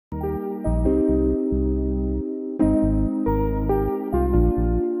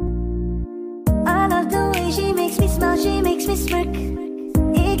makes me smirk.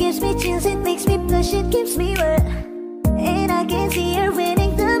 It gives me chills, it makes me blush, it gives me wet. And I can see her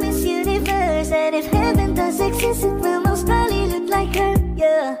winning the Miss Universe. And if heaven does exist, it will most probably look like her,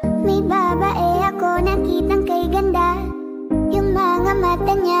 yeah. May babae ako nakitang kay ganda. Yung mga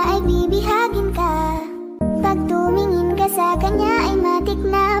mata niya ay bibihagin ka. Pag tumingin ka sa kanya ay matik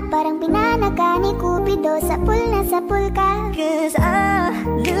na. Parang pinanaka ni Cupido, sa pool ka. Cause I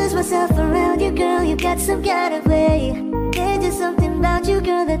lose myself around you, girl. You got some kind of way. There's just something about you,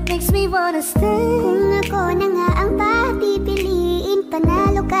 girl, that makes me wanna stay. Kung ako na nga ang papipiliin,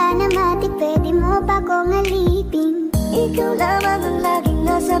 panalo ka na matik, pwede mo pa kong alipin. Ikaw lamang ang laging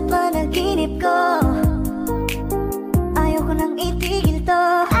nasa panaginip ko. Ayaw ko nang itigil to.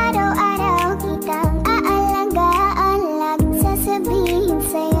 Araw-araw kitang aalagaan, laging sasabihin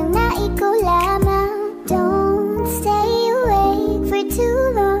sa'yo na ikaw lamang. Don't stay awake for too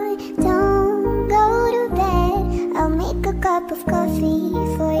long, don't go to bed. I'll make a cup of coffee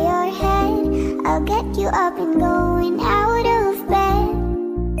for your head. I'll get you up and going out of bed.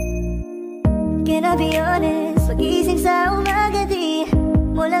 Can I be honest? Pagising sa umaga di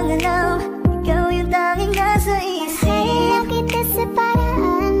mo lang alam, ikaw yung tanging nasa isip. Kaya kita sa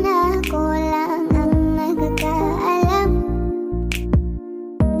paraan na ako lang ang nagkakaalam.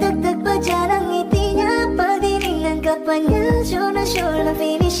 Dagdag pa dyan ang ngiti niya, pagdiningan ka pa niya, sure na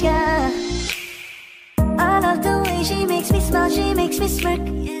finish ka. I love the way she makes me smile, she makes me smirk.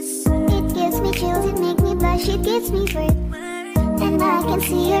 Yes. It gives me chills, it makes me blush, it gives me birth. And I can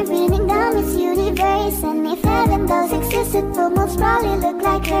see her winning the Miss Universe. And if heaven does exist, it will most probably look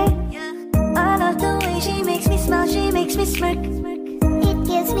like her. I love the way she makes me smile, she makes me smirk. It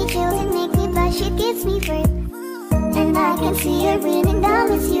gives me chills, it makes me blush, it gives me birth. And I can see her winning the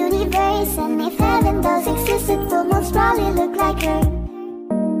Miss Universe. And if heaven does exist, it will most probably look like her.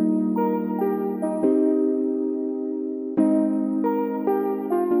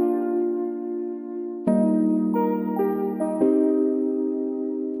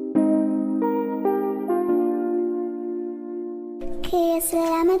 Kaya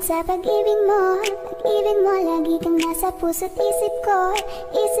salamat sa pag-ibig mo. Pag-ibig mo, lagi kang nasa puso't isip ko.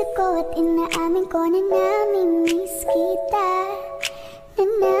 Isip ko at inaamin ko na namimiss kita. Na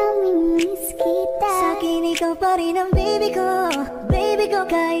namimiss kita. Sa'kin ikaw pa rin ang baby ko. Baby ko,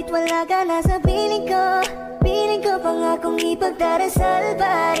 kahit wala ka na sa piling ko. Piling ko pangakong ipagdarasal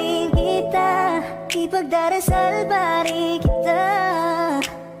pa rin kita. Ipagdarasal pa rin kita.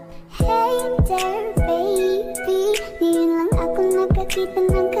 Hey there baby, ngayon lang ako nakakita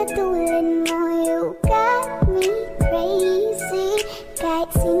ng katulad mo. You got me crazy, kahit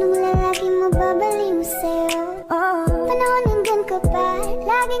sinong lalaki mo babaliw sa'yo. Panahon nandun ka pa,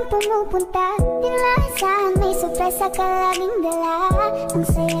 laging pumupunta. Di nalasahan, may sorpresa ka laging dala. Ang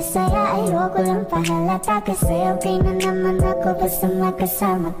saya-saya, ayoko lang pahalata. Kasi okay na naman ako basta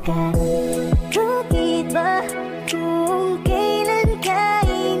makasama ka. Bakit ba kung kailan ka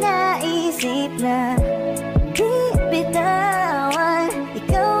inaisip na di bitawan,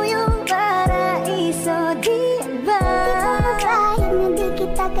 ikaw yung paraiso, di ba? Di ko mapahid na di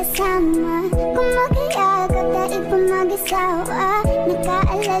kita kasama. Kung makiyagod dahil pa mag-asawa,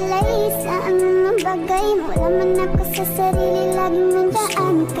 nakaalalay sa anong bagay. Wala man ako sa sarili, laging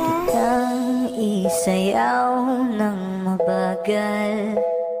nandaan ka. Ang isayaw ng mabagal.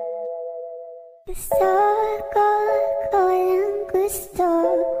 Gusto ko lang gusto.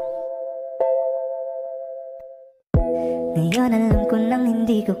 Ngayon alam ko nang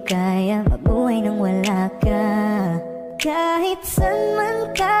hindi ko kaya mabuhay nang wala ka. Kahit saan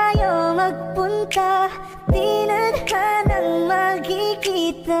man tayo magpunta, di na nang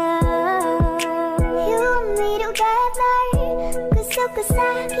magkikita. You made together, gusto ko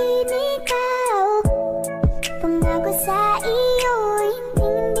sa'kin ikaw. Pangako sa iyo,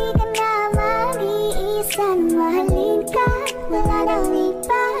 hindi ka na mag-iisa. Mahalin ka, wala nang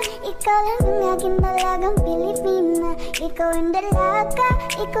iba. Ikaw lang ang aking dalagang Pilipina. Ikaw ang dalaga,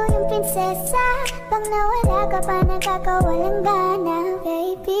 ikaw yung prinsesa. Pag nawala ka pa, nakakawalang gana,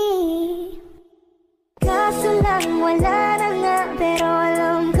 baby. Kaso lang wala na nga, pero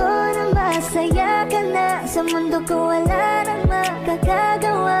alam ko na masaya ka na. Sa mundo ko wala nang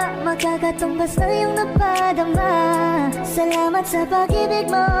makakagawa, makakatumbas na yung napadama. Salamat sa pag-ibig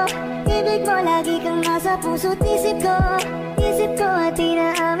mo, ibig mo, lagi kang nasa puso't isip ko. Isip ko at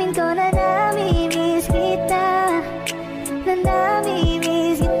inaamin ko na namimiss kita. Na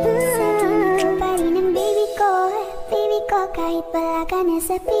namimiss kita. Sa'kin ikaw pa rin ang baby ko. Baby ko, kahit wala ka na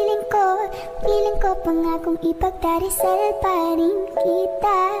sa piling ko. Piling ko pangakong ipagdarasal pa rin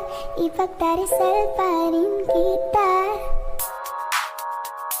kita. Ipagdarasal pa rin kita.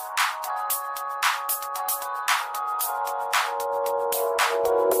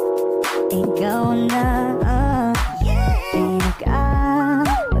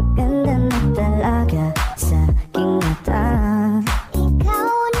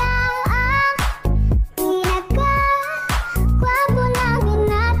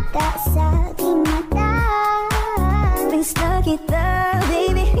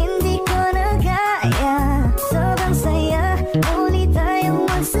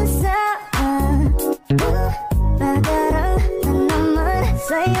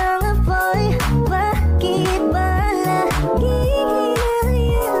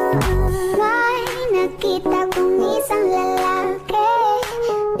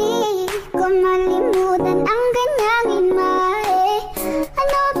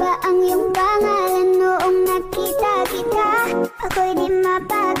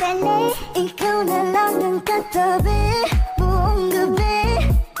 ikaw na lang ang katabi buong gabi.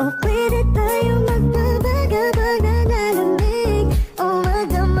 O pwede tayo magbabaga-bag na nalamig, o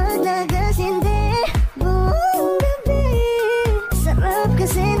magdamag na gasindi buong gabi. Sarap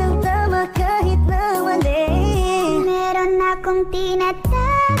kasi ng tama kahit na mali. Meron akong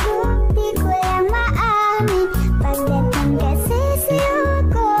tinatago, di ko lang maamin. Pagdating kasi sa'yo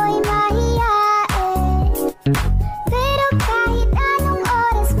ako'y mahiyain. Pero kahit anong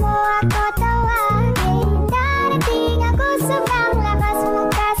oras mo ako tawagin, darating ako sa bang lakas mo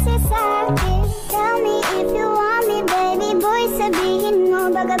kasi sa'kin. Tell me if you want me, baby boy, sabihin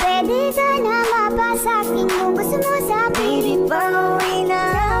mo. Baka pwede ka na mapasakin kung gusto mo sa'kin. Baby, pauwi na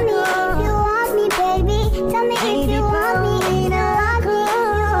Tell me if you want me, baby. Tell me if you want me, if you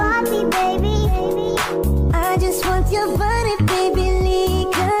want me, baby. I just want your body, baby,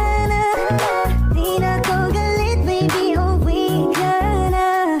 lika na. Di na ko galit, baby, uwi ka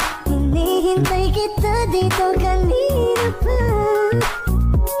na. Hinihintay kita dito kanina pa.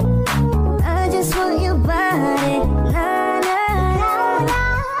 I just want your body, na na.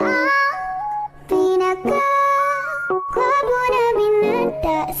 Pinaka-gwapo na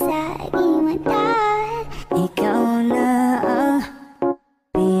binata sa aking mata. Ikaw na ang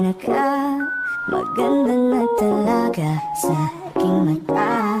pinaka maganda na talaga sa aking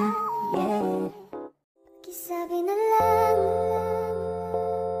mata. Yeah. Pakisabi na lang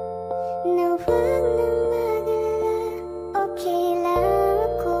na huwag nang mag-alala, okay lang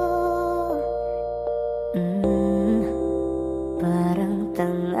ako. Parang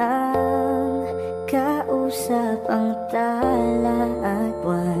tangang kausap ang tala at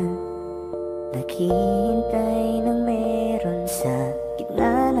buwan, naghihintay ng meron sa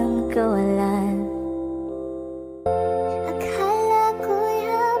gitna ng kawalan. Akala ko'y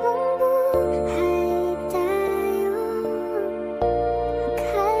habang buhay tayo,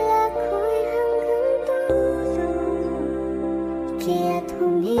 akala ko'y hanggang dulo. Kaya't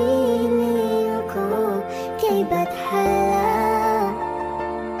humiling ako kay Bathala.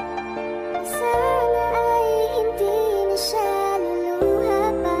 Sana ay hindi na siya luluha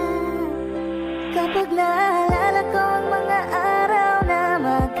pa. Kapag naalala ko ang mga araw na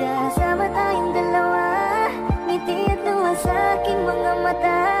magkasama tayong dalawa, ngiti at luha sa aking mga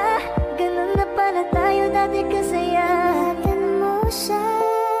mata. Ganun na pala tayo dati kasaya. Ingatan mo siya,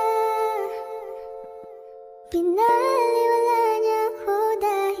 pinaliwala niya ako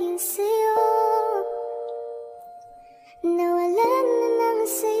dahil sa'yo. Nawalan na ng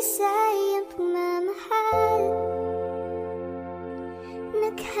saysay ang pagmamahal.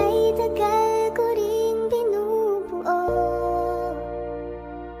 Naghay-tagal ko rin binubuo.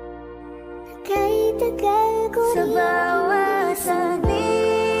 Naghay-tagal ko Sa rin bawat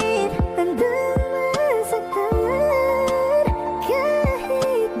saglit, handang masaktan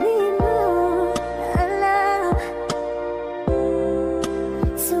kahit di mo alam.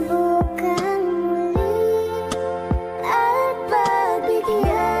 subukan muli At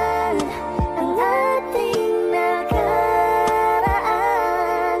pagbigyan ang ating nakaraan.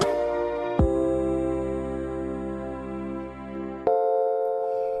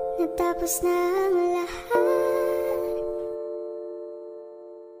 natapos na ang lahat.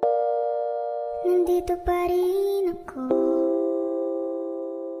 Nandito pa rin ako.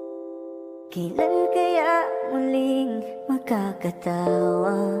 Kailan kaya muling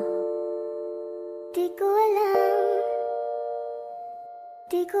makakatawa? Di ko alam,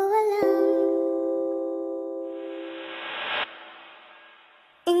 di ko alam.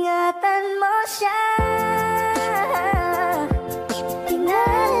 Ingatan mo siya,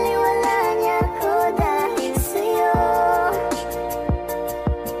 pinaliwala niya ako dahil sa'yo.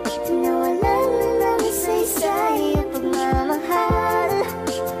 Nawalan na ng saysay ang pagmamahal.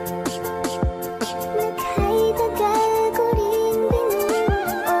 Naghay-tagal ko rin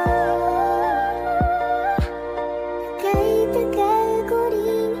binubuo. Naghay-tagal ko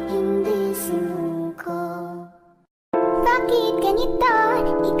rin hindi sinuko. Bakit ganito?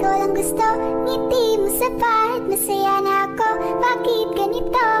 Ikaw lang gusto, ngiti mo sapat, masaya na ako. Bakit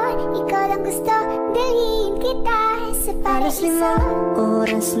ganito? Ikaw lang gusto, dalhin kita sa Alas paraiso. 5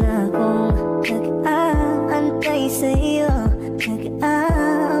 oras na akong nag-aantay sa'yo.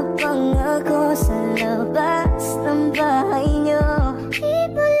 Nag-aabang ako sa labas ng bahay niyo.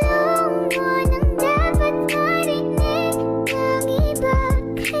 Ibulong mo nang dapat marinig ng iba.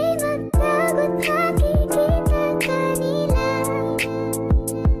 Kay magtagot makikita kanila.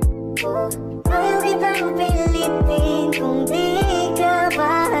 Ayaw kitang pilitin kung di ka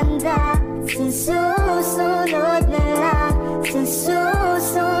ba handa. Sa susunod na lang, sa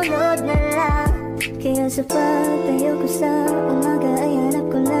susunod na lang. Kaya sa pagtayo ko sa umaga ay hanap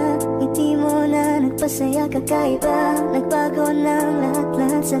ko na nagpasaya kakaiba. Nagbago ng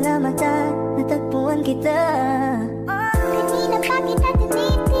lahat-lahat. Salamat at natagpuan kita. Kanina pa kita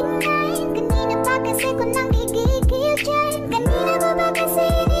tinitingnan, kanina pa kasi ko nang gigigil dyan. Kanina ko ba kasi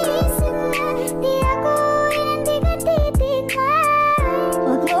iniisip na di ako hindi ka titignan.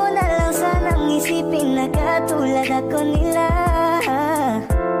 Huwag mo na lang sanang isipin na katulad ako nila.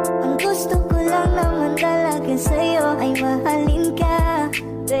 Ang gusto ko lang naman talaga sa'yo ay mahalin ka,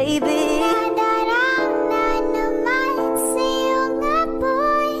 baby. Nadarama naman sa'yo nga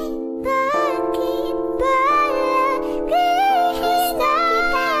boy, bakit ba lagi na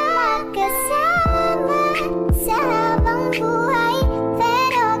magkasama sa habang buhay?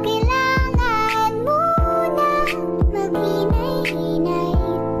 Pero kailangan muna maghinay-hinay.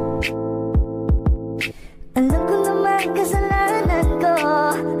 Alam ko naman kasalanan ko,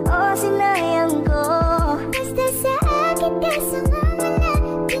 o sinayang ko. Basta sa akin ka sumama na,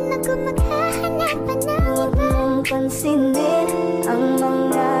 di na ko maghahanapan ng Huwag iba. mong pansinin ang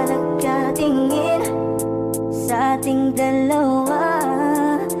mga nagkatingin sa ating dalawa,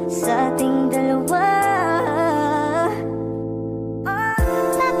 sa ating dalawa.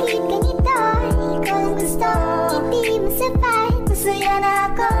 Bakit ganito? Ikaw lang gusto, hindi mo sapat. Masaya na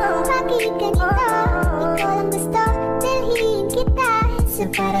ako. Bakit ganito? Ikaw lang gusto, dalhin kita sa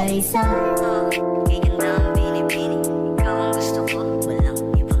paraiso. Kay ganda ang binibini, ikaw ang gusto ko, walang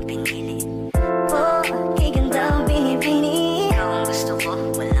ibang pinili. Oh, kay ganda ang binibini, ikaw ang gusto ko,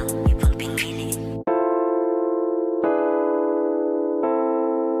 walang ibang pinili.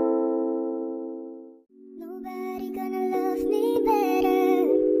 Nobody gonna love me better.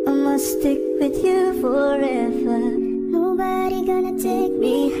 I must stick with you forever. Nobody gonna take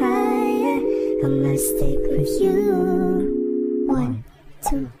me higher. I must stick with you. 1,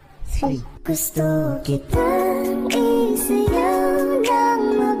 2, 3. Gusto kitang isayaw ng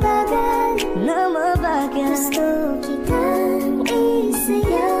mabagal. Na mabagal. Gusto kitang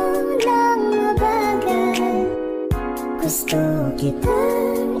isayaw ng mabagal. Gusto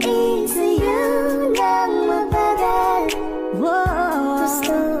kitang isayaw ng mabagal. Whoa.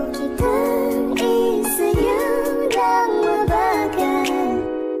 Gusto kitang isayaw ng mabagal.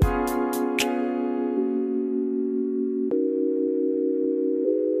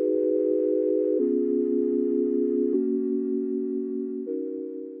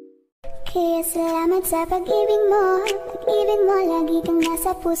 Kaya salamat sa pag-ibig mo. Pag-ibig mo, lagi kang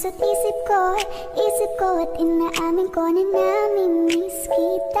nasa puso't isip ko. Isip ko at inaamin ko na namimiss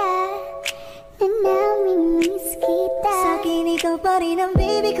kita. Na namimiss kita. Sa'kin ikaw pa rin ang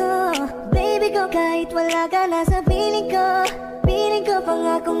baby ko. Baby ko, kahit wala ka na sa piling ko. Piling ko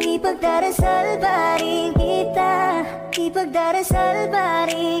pangakong ipagdarasal pa rin kita. Ipagdarasal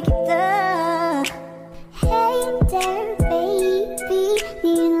pa rin kita. Hey there baby,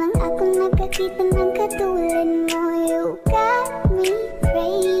 ngayon lang ako nakakita ng katulad mo. You got me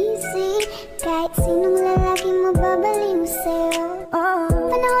crazy, kahit sinong lalaki mababaliw sa'yo. Oh,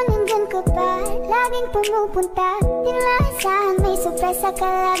 Panahon nandyan ka pa, laging pumupunta. Di maasahan, may sorpresa ka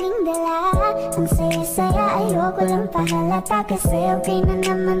laging dala. Ang saya-saya, ayoko lang pahalata. Kasi okay na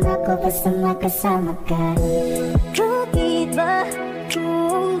naman ako basta makasama ka. bakit ba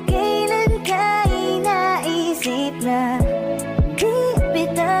kung kailan ka inaisip na di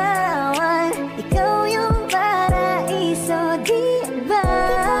bitawan? Ikaw yung paraiso, di ba?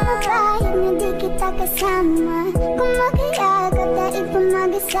 Di ko mapayag na di kita kasama. Kung mag-iag at daig pa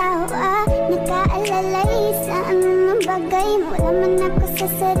mag-asawa. Nakaalalay sa anumang bagay. Wala man ako sa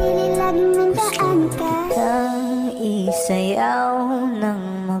sarili, laging nandaan ka. Ang isayaw ng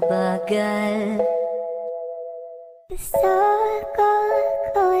mabagal. Gusto ko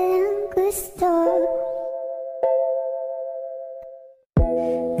lang gusto.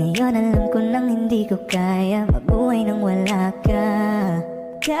 Ngayon alam ko nang hindi ko kaya mabuhay nang wala ka.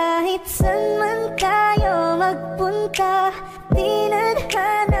 Kahit saan man tayo magpunta, di na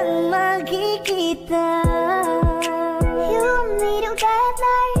hanang magkikita. You made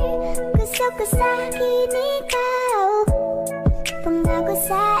together. Gusto ko sa'kin ikaw. Pangako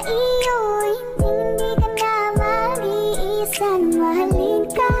sa iyo, hindi ka na mag-iisa. Mahalin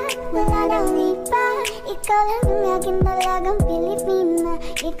ka, wala nang iba. Ikaw lang ang aking dalagang Pilipina.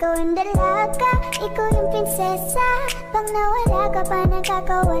 Ikaw ang dalaga, ikaw yung prinsesa. Pag nawala ka pa,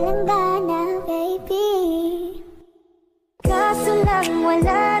 nakakawalang gana, baby. Kaso lang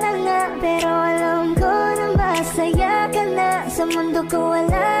wala na nga, pero alam ko na masaya ka na. Sa mundo ko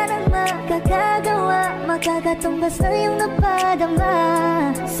wala nang makakagawa, makakatumbas na yung napadama.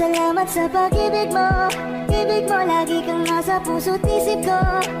 Salamat sa pag-ibig mo. Ibig mo, lagi kang nasa puso't isip ko.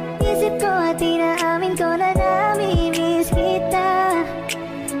 Isip ko at inaamin ko na namimiss kita.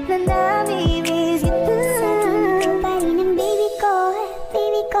 Na namimiss kita.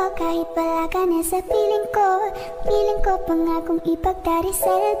 wala ka na sa piling ko. Piling ko pangakong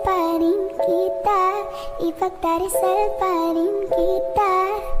ipagdarasal pa rin kita. Ipagdarasal pa rin kita.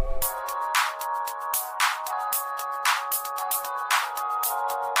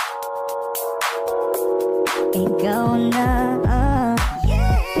 Ikaw na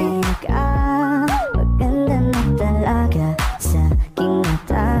maganda na talaga sa aking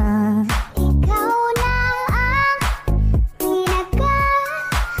mata. Ikaw na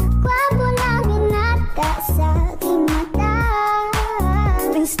gwapo na binata sa aking mata.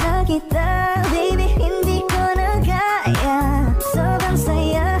 Miss na kita, baby, hindi ko na kaya. Sobrang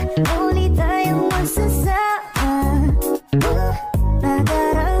saya, muli tayong magsasama.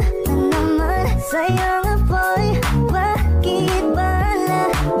 Nadarama naman sa'yo nga boy, bakit ba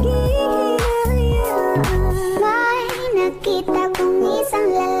lagi hinayaan? May nakita kong isang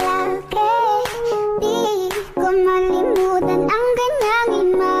lalaki, di ko malimutan ang kanyang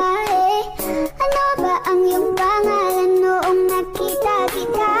imahe. Ano ba ang iyong pangalan noong nakita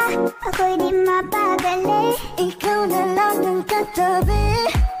kita? Ako'y di mapagali. Ikaw na lang ang katabi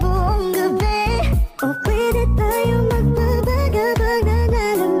buong gabi. O pwede tayo magpabagabag na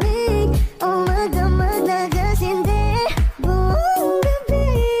nalamig, o magdamag na gasindi buong gabi.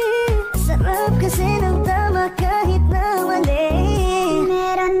 Sarap kasi ng tama kahit na mali.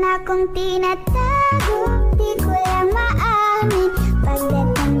 Meron akong tinatago, di ko lang maamin.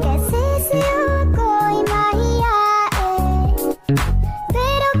 Pagdating kasi sa'yo ako'y mahiyain.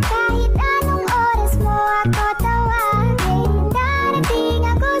 Pero kahit anong oras mo ako tawagin, darating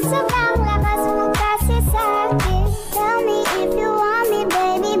ako sobrang lakas mo kasi sa'kin. Tell me if you want me,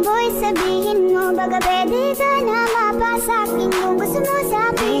 baby boy, sabihin mo. Baga pwede ka na mapasakin kung gusto mo sa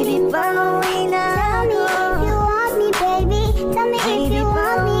Baby, pauwi na Tell me if you want me, baby. Tell me if you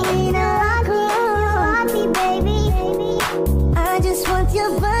want me, if you want me, if you want me, baby. I just want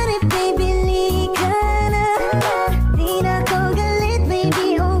your body, baby, lika na. Di na ko galit,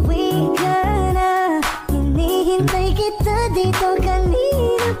 baby, uwi ka na. Hinihintay kita dito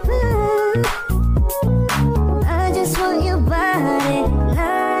kanina pa. I just want your body,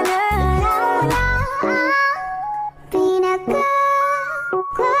 na na na.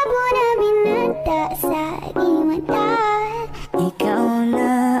 Pinaka-gwapo na binata sa aking mata. Ikaw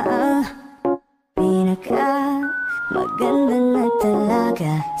na ang pinaka-maganda na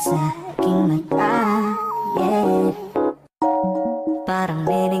talaga sa aking mata. Yeah. Parang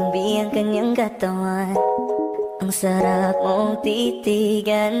meningbi ang kanyang katawan. Ang sarap mong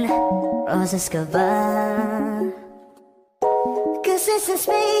titigan. Roses ka ba? Kasi sa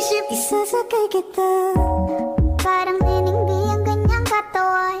spaceship isasakay kita. Parang niningbi ang kanyang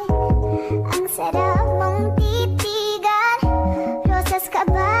katawan. Ang sarap mong titigan. Rosas ka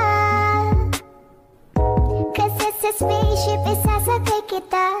ba? Kasi sa spaceship isasakay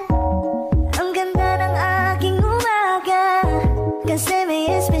kita. Ang ganda ng aking umaga, kasi may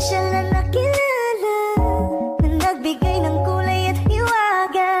espesyal na nakilala, na nagbigay ng kulay at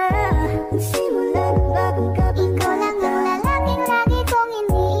hiwaga. Simula ng bagong Ikaw lang ang lalaking lagi kong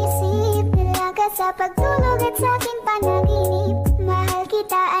iniisip. Nilaga sa pagtulog at sa aking panaginip. Mahal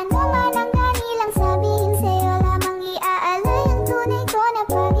kita, ano man ang kanilang sabihin. Sa'yo lamang iaalay ang tunay ko na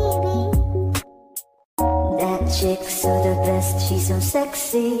pag-ibig. That chick's so the best, she's so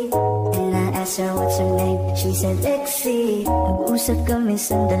sexy. And I asked her what's her name, she said Lexi. Nag-usap kami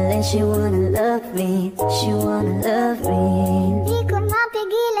sandali, she wanna love me, she wanna love me. Di ko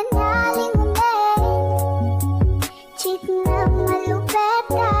mapigilan na lingunin. Chick na malupet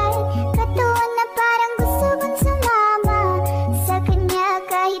ay katawan na parang gusto kong sumama sa kanya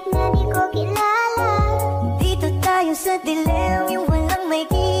kahit na di ko kilala. Dito tayo sa dilim, yung walang may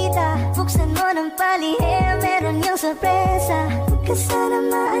kita. Buksan mo ng palihim, meron yung sorpresa. Huwag ka sana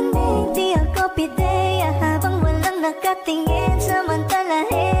maanig, di ako pideya. Habang walang nakatingin,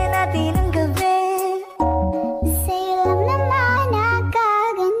 samantalahin natin ang gabi. Sa'yo lang naman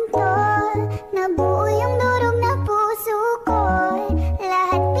nakaganto, nabuo yung durog na puso ko.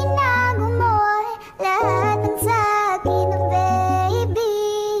 Lahat pinago mo, lahat ng sa'kin, oh baby.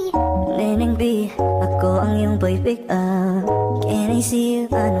 Neneng B, ako ang iyong boy pick up. Can I see you?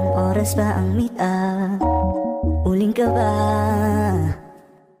 Anong oras ba ang meet up? Uling ka ba?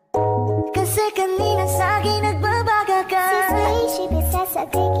 Kasi kanina sa'kin nagbabaga ka. Sa spaceship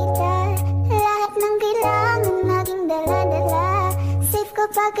isasakay kita. Lahat ng kailangan naging dala-dala. Safe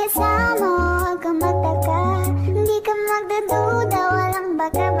kapag kasama, huwag kang magtaka. Hindi ka magdududa, walang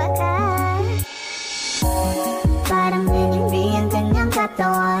baka-baka. Parang ninindi ang kanyang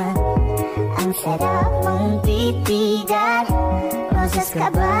katawan. Ang sarap mong titigan. Rosas ka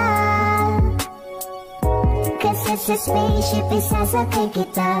ba? Kasi sa spaceship isasakay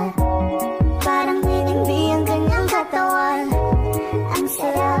kita. Parang minimbi ang kanyang katawan. Ang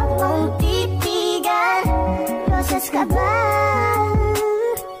sarap mong titigan. Rosas ka ba?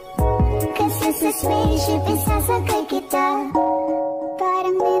 Kasi sa spaceship isasakay kita.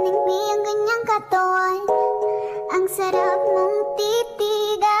 Parang minimbi ang kanyang katawan. Ang sarap mong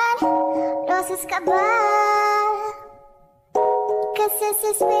titigan. Rosas ka ba? Kasi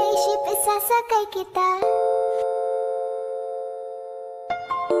sa spaceship isasakay kita.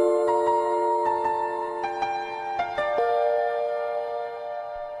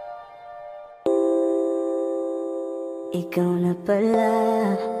 Ikaw na pala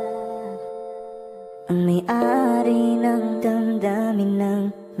ang may-ari ng damdamin ng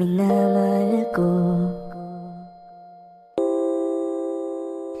minamahal ko.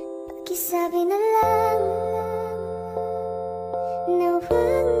 Pakisabi na lang na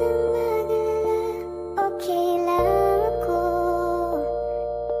huwag nang mag-alala, okay lang ako.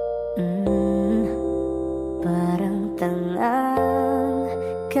 Parang tangang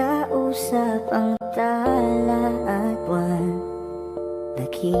kausap ang tala at buwan,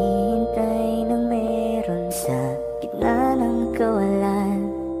 naghihintay ng meron sa gitna ng kawalan.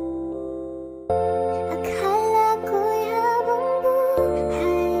 Akala ko'y habang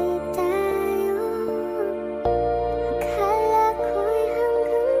buhay tayo, akala ko'y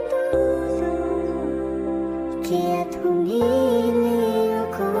hanggang dulo, kaya't humiling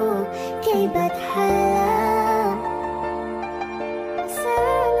ako kay Bathala.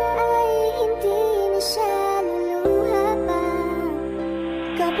 Sana ay hindi na siya luluha pa.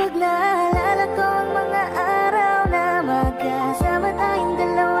 Kapag naalala ko ang mga araw na magkasama tayong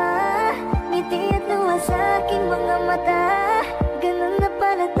dalawa, ngiti at luha sa aking mga mata, ganun na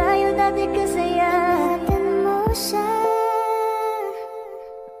pala tayo dati kasaya. Ingatan mo siya,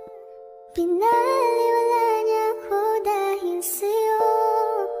 pinaliwala niya ako dahil sa'yo.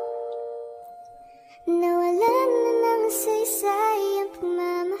 Nawalan na ng saysay ang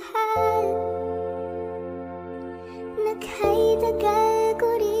pagmamahal. Naghay-tagal ko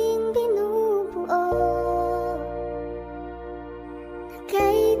ring binubuo.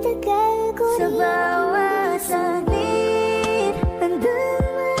 Naghay-tagal ko Sa ring bawat saglit, handang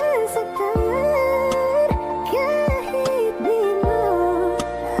masaktan, kahit di mo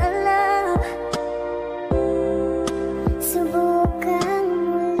alam. subukang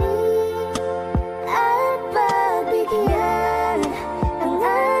muli At pagbigyan ang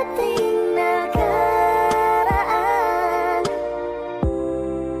ating nakaraan.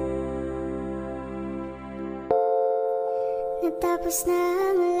 natapos na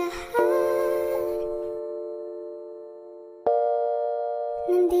ang lahat.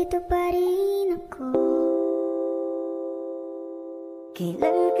 Nandito pa rin ako.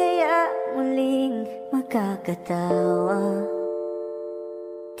 Kailan kaya muling makakatawa?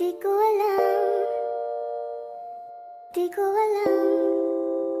 Di ko alam, di ko alam.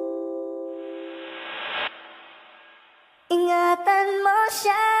 Ingatan mo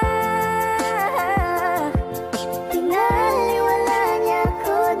siya, Pinaliwala niya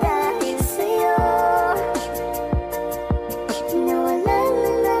ako dahil sa'yo. Nawalan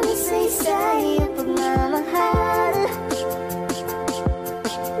na ng saysay ang pagmamahal.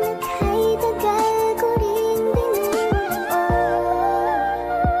 Naghay-tagal ko rin binubuo.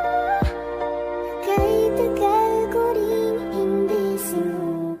 Naghay-tagal ko rin hindi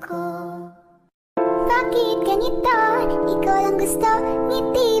sinuko. Bakit ganito? Ikaw lang gusto,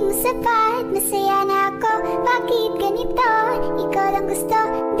 ngiti mo sapat, masaya na ako. Bakit ganito? Ikaw lang gusto,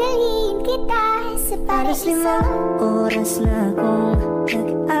 dalhin kita sa halos 5 paraiso. oras na akong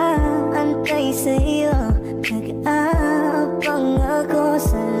nag-aantay sa'yo. Nag-aabang ako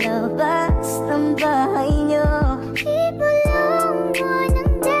sa labas ng bahay niyo. Ibulong mo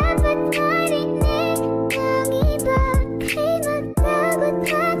nang dapat marinig ng iba. Kay magtagot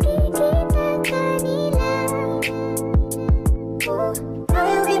makikita kanila.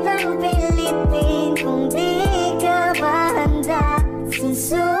 Ayaw kitang pilitin kung di ka ba handa. Sa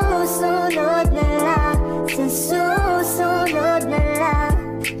susunod na lang, sa susunod na lang.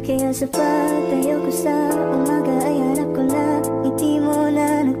 Kaya sa pagtayo ko sa umaga ay hanap ko na ngiti mo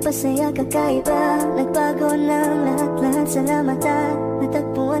na nagpasaya kakaiba. Nagbago ng lahat-lahat, salamat at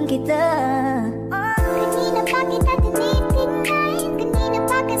natagpuan kita. Kanina pa kita tinitingnan, kanina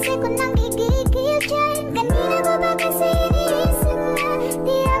pa kasi ko nang gigigil dyan. Kanina ko ba kasi iniisip na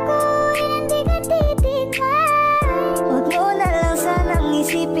di ako ay hindi ka titignan. Huwag mo na lang sanang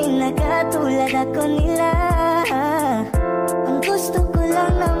isipin na katulad ako nila. Ang gusto ko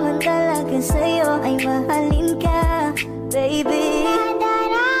lang naman talaga sa'yo ay mahalin ka, baby.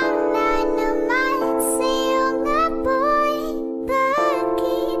 Nadarang na naman sa'yo nga.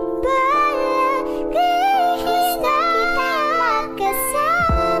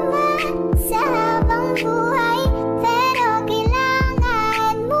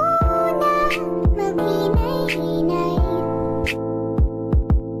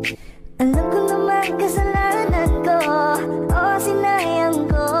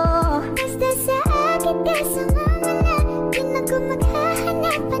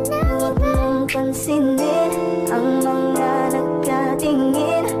 Huwag mong pansinin ang mga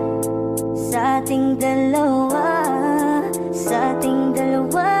nagkatingin sa ating dalawa, sa ating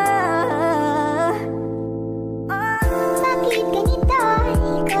dalawa. Bakit ganito?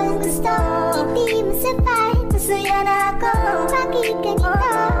 Ikaw lang gusto, hindi mo sabay. Masaya na ako. Bakit ganito?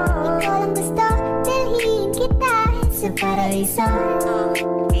 Ikaw lang gusto, dalhin kita sa paraiso.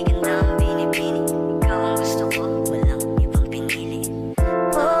 Kay ganda ang binibini, ikaw ang gusto ko, walang ibang pinili.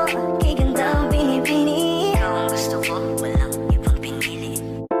 Oh, kay ganda ang binibini, ikaw ang gusto ko, walang ibang pinili.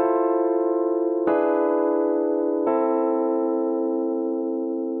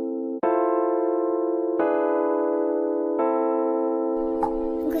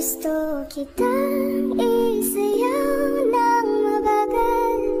 Gusto kitang isayaw ng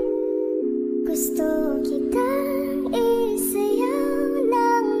mabagal. Gusto kitang isayaw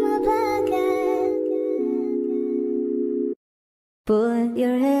ng mabagal. Put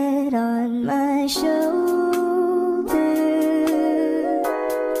your head on my shoulder,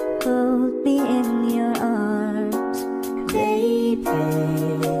 hold me in your arms, baby.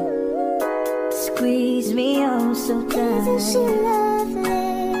 Squeeze me oh so tight. Isn't she lovely?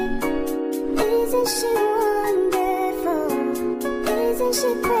 Isn't she wonderful? Isn't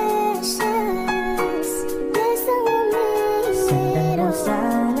she precious? Yes, I want me Sundan mo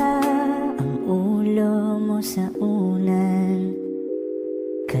sana ang ulo mo sa unan,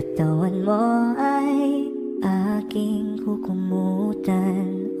 katawan mo ay aking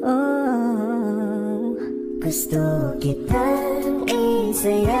kukumutan. Oh, gusto kitang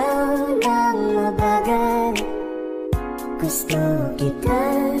isayaw ng mabagal. Gusto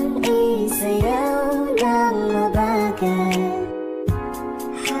kitang isayaw ng mabagal.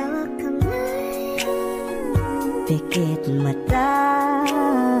 hawak kamay. Pikit mata,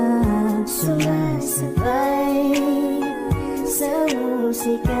 sumasabay sa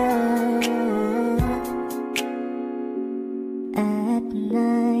musika. At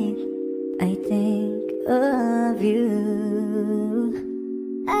night, I think of you.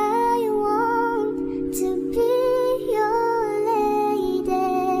 I want to be your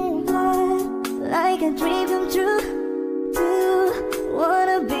lady. Like a dream come true. 2,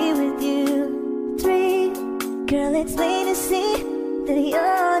 wanna be with you. 3, girl, it's plain to see that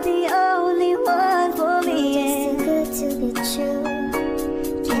you're the only one for me. Too good to be true.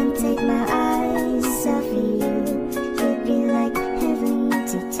 Can't take my eyes off of you. You'd be like heaven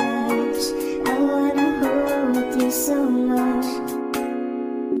to touch. I wanna hold you so much.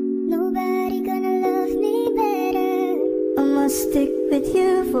 Nobody gonna love me better. I must stick with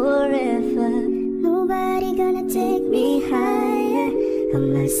you forever. Nobody gonna take me higher. I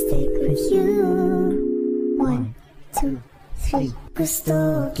must stick with you. 1, 2, 3. Gusto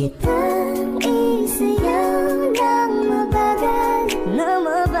kitang isayaw ng mabagal, ng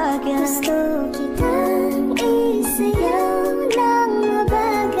mabagal. Gusto kitang isayaw ng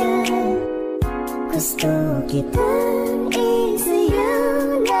mabagal. Gusto kitang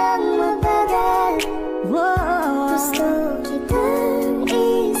isayaw ng mabagal. Whoa. Gusto kitang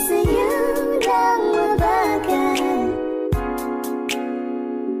isayaw ng mabagal.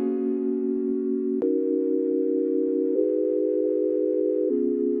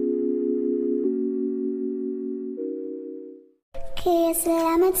 Kaya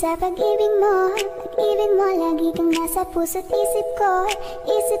salamat sa pag-ibig mo. Pag-ibig mo, lagi kang nasa puso't isip ko.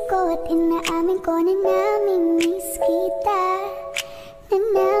 Isip ko at inaamin ko na namimiss kita. Na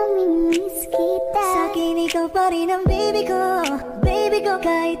namimiss kita. Sa'kin ikaw pa rin ang baby ko. Baby ko,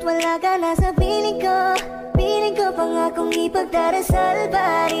 kahit wala ka na sa piling ko. Piling ko pangakong ipagdarasal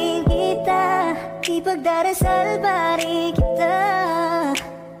pa rin kita. Ipagdarasal pa rin kita.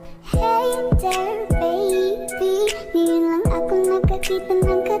 Hey there baby, ngayon lang ako nakakita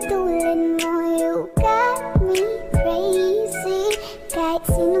ng katulad mo. You got me crazy, kahit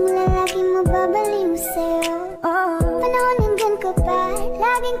sinong lalaki mababaliw sa'yo. Oh, Panahon nandyan ka pa,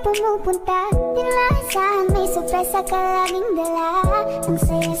 laging pumupunta. Di na maasahan, may sorpresa ka laging dala. Ang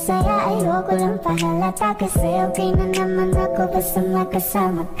saya-saya, ayoko lang pahalata. Kasi okay na naman ako basta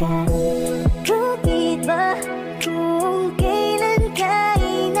makasama ka. bakit ba kung kailan ka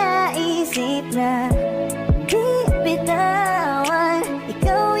inaisip na di bitawan?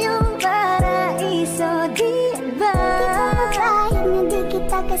 Ikaw yung paraiso, di ba? Di ko mapayag na di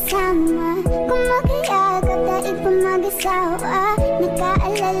kita kasama. Kung magkayag at daig pa mag-asawa.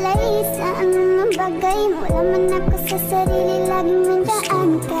 Nakaalalay sa anong bagay. Wala man ako sa sarili, laging nandaan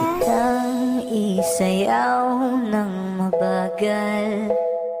ka. Ang isayaw ng mabagal.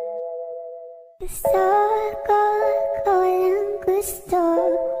 Gusto ko lang gusto.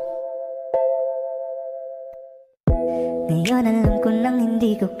 Ngayon alam ko nang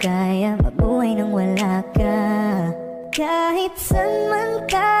hindi ko kaya mabuhay nang wala ka. Kahit saan man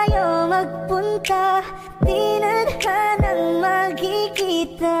tayo magpunta, di na nang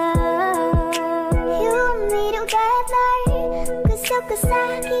magkikita. You and me together, gusto ko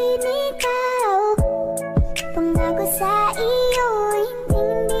sa'kin ikaw. Pangako sa iyo,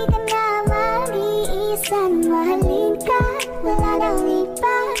 hindi ka na mag-iisan. Mahalin ka, wala nang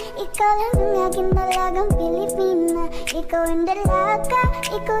iba. Ikaw lang ang aking dalagang Pilipina. Ikaw ang dalaga,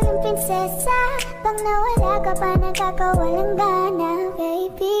 ikaw yung prinsesa. Pag nawala ka pa, nagkakawalang gana,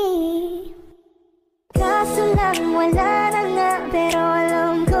 baby. Kaso lang wala na nga, pero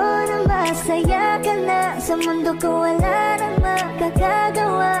alam ko na masaya ka na. Sa mundo ko wala nang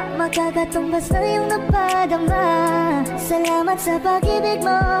makakagawa, makakatumbas na yung napadama. Salamat sa pag-ibig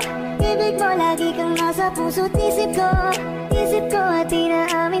mo, ibig mo lagi kang nasa puso't isip ko. Isip ko at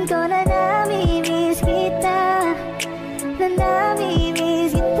inaamin ko na nami-miss kita, na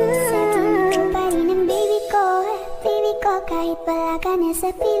nami-miss kita. Sa tingin ko pa rin ang baby ko, baby ko. Kahit wala ka na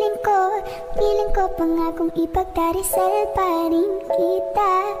sa piling ko pangakong ipagdarasal pa rin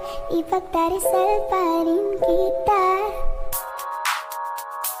kita, ipagdarasal pa rin kita.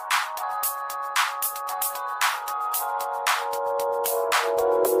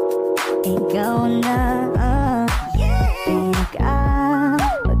 Ikaw na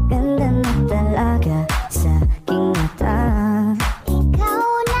maganda na talaga sa aking mata. Ikaw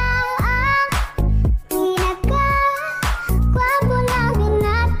na ang gwapo na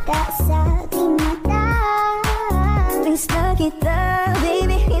binata sa aking mata. Miss na kita,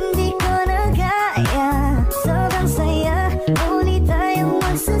 baby, hindi ko na kaya. Sobrang saya, uli tayong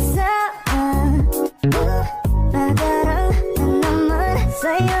magsasama. Nadarang na naman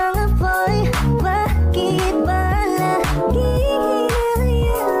sa'yo nga boy, bakit ba lagi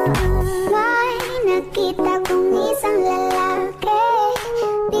hinayaan? May nakita kong isang lalaki,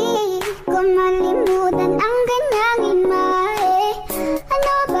 di ko malimutan ang kanyang imahe.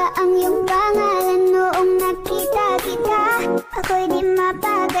 Ano ba ang iyong pangalan noong nakita kita? Ako'y di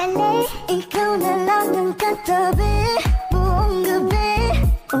mapagali. Ikaw na lang ang katabi buong gabi.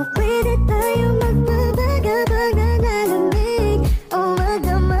 O pwede tayo magbabaga-bag na nalamig, o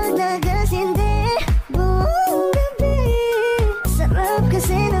magdamag na gasindi buong gabi. Sarap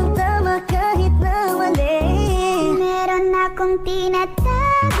kasi ng tama kahit na mali. Meron akong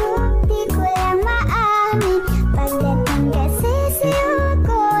tinatago, di ko lang maamin. Pagdating kasi sa'yo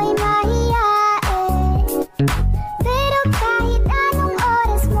ako'y mahiyain. Pero kahit anong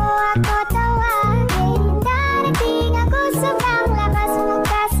oras mo ako tawagin, darating ako sobrang lakas mo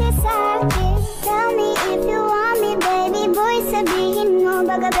kasi sa'kin. Tell me if you want me, baby boy, sabihin mo.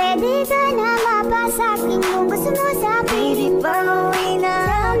 Baga pwede ka na mapasakin kung gusto mo sa Baby, piling ko. pauwi na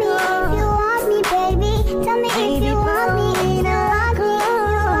Tell me ako. if you want me, baby. Tell me if you want me, if you want me, if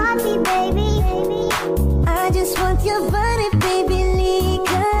you want me, baby. I just want your body, baby,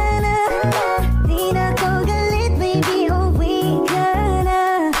 lika na. Di na ko galit, baby, uwi ka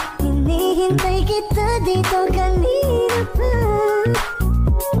na. Hinihintay kita dito kanina pa.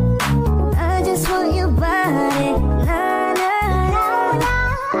 I just want your body, na na na.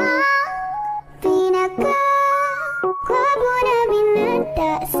 Pinaka-gwapo na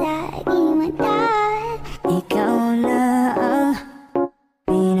binata sa aking mata. Ikaw na ang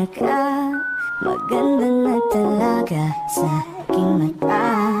pinaka-maganda na talaga sa aking mata,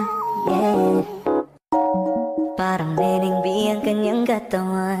 yeah. Parang meningbi ang kanyang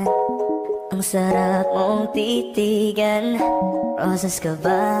katawan, ang sarap mong titigan. Rosas ka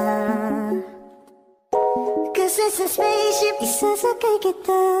ba? Kasi sa spaceship isasakay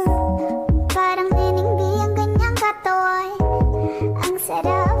kita. Parang neningbi ang kanyang katawan, ang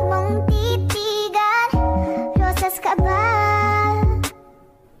sarap mong titigan. Rosas ka ba?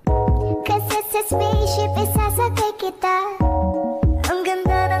 Kasi sa spaceship isasakay kita. Ang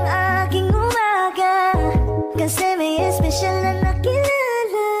ganda ng aking umaga, kasi may espesyal na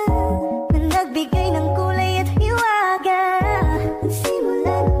nakilala, na nagbigay ng kulay at hiwaga.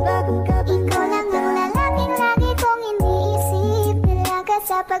 Simula ng bagong Ikaw lang ang lalaking lagi kong iniisip, dalaga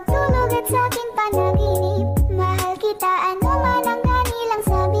sa pagtulog at sa aking panaginip. Mahal kita, ano man ang kanilang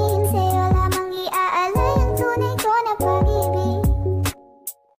sabihin, sa'yo lamang iaalay ang tunay ko na pag-ibig.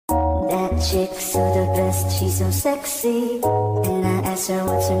 That chick's so the best, she's so sexy. And I asked her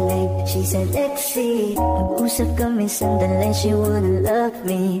what's her name, she said Lexi. Nag-usap kami sandali, she wanna love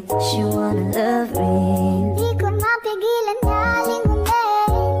me, she wanna love me. Di ko mapigilan na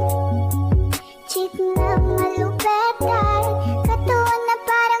lingunin, chick na malupet ay katawan na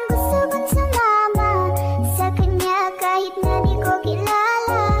parang gusto kong sumama sa kanya kahit na di ko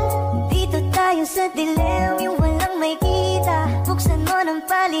kilala. Dito tayo sa dilim, yung walang may kita. walang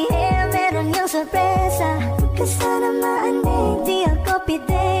palihim, meron yung sorpresa. Huwag ka sana maanig, di ako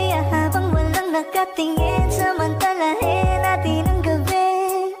pideya. Habang walang nakatingin, samantalahin natin ang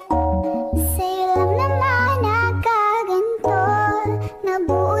gabi. Sa'yo lang naman nakaganto,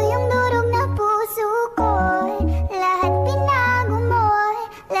 nabuo yung durog na puso ko. Lahat pinago mo,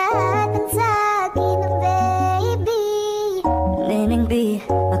 lahat ang sa'kin, baby. Neneng B,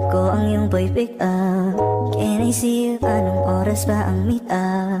 ako ang iyong boy pick up. Can I see you? Anong oras ba ang meet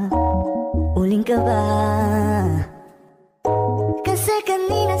up? Uling ka ba? Kasi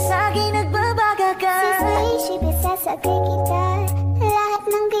kanina sa'kin nagbabaga ka. Si spaceship, isasakay kita. Lahat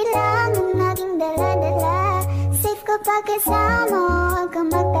ng kailangan naging dala-dala. Safe kapag kasama, huwag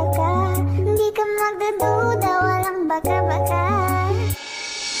kang magtaka. Hindi ka magdaduda, walang baka-baka.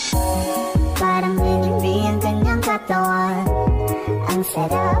 Parang hindi ang kanyang katawan. Ang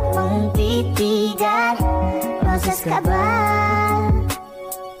sarap mong titigan. Roses ka ba?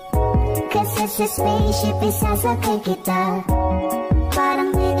 Kasi sa spaceship isasakay kita.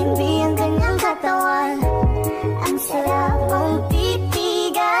 Parang hindi ang kanyang katawan. Ang sarap mong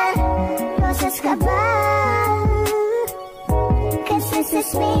titigan. Roses ka ba? Kasi sa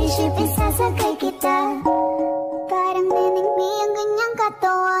spaceship isasakay kita. Parang nenengbi ang ganyang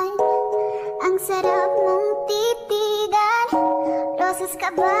katawan. Ang sarap mong titigan. Roses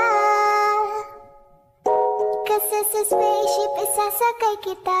ka ba? Kasi sa spaceship isasakay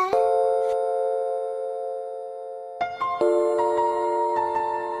kita.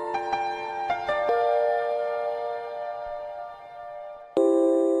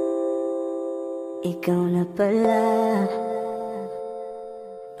 Ikaw na pala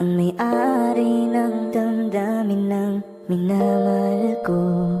ang may-ari ng damdamin ng minamahal ko.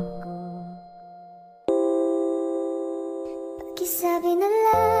 Pakisabi na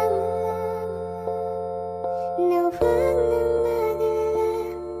lang na huwag nang mag-alala,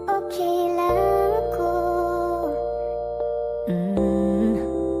 okay lang ako.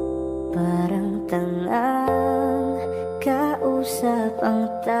 Parang tangang kausap ang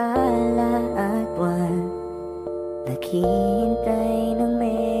tala at buwan. Naghihintay ng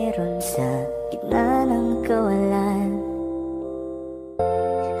meron sa gitna ng kawalan.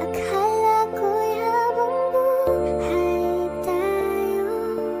 Akala ko'y habang buhay tayo,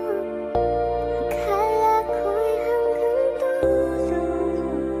 akala ko'y hanggang dulo.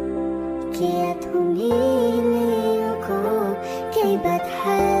 Kaya't humili ako kay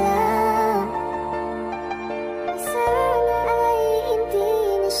Bathala. Sana ay hindi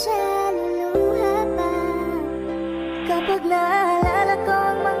na siya luluha pa. Kapag naalala ko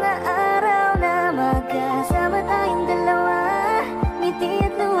ang mga araw na magkasama tayong dalawa, ngiti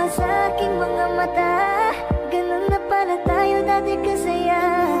at luha sa aking mga mata. Ganun na pala tayo dati kasaya.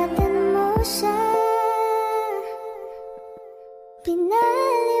 Ingatan mo siya,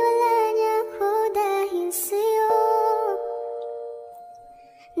 pinaliwala niya ako dahil sa'yo.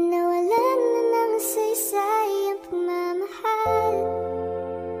 Nawalan na ng saysay ang pagmamahal.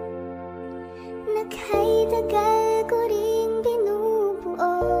 Naghay-tagal ko rin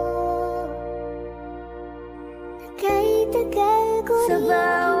binubuo. Naghay-tagal ko Sa rin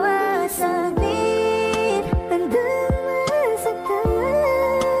bawat saglit, handang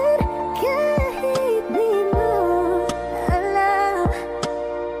masaktan. Kahit di mo alam,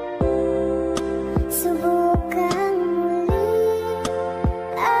 subukang muli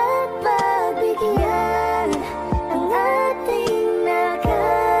at pagbigyan ang ating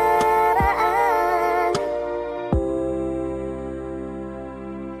nakaraan.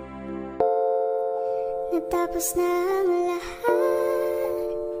 natapos na ang lahat.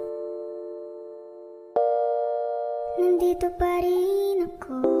 Nandito pa rin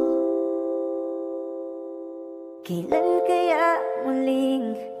ako. Kailan kaya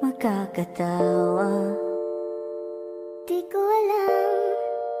muling makakatawa? Di ko alam,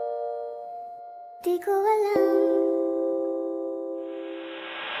 di ko alam.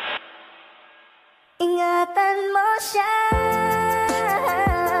 Ingatan mo siya.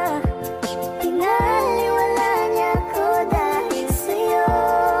 Pinaliwala niya ako dahil sa'yo.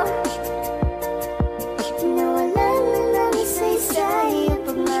 Nawalan na ng saysay ang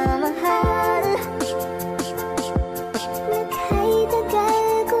pagmamahal. Naghay-tagal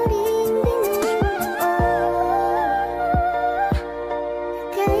ko rin binubuo.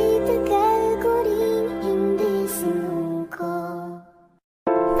 Naghay-tagal ko rin hindi sinuko.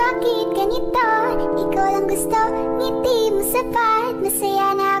 Bakit ganito? Ikaw lang gusto, ngiti mo sapat,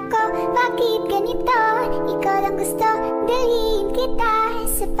 masaya na ako. Bakit ganito? Ikaw lang gusto, dalhin kita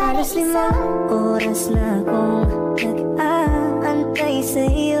sa Halos paraiso. 5 oras na akong nag-aantay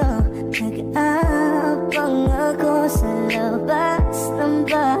sa'yo, nag-aabang Habang ako sa labas ng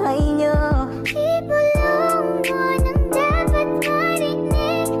bahay nyo, ibulong mo nang dapat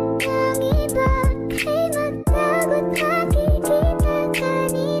marinig ng iba. Kay magtagot makikita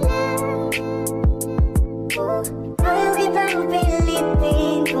kanila. Ayaw kitang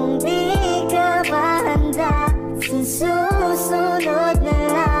pilitin kung di ka mahanda. Sa susunod na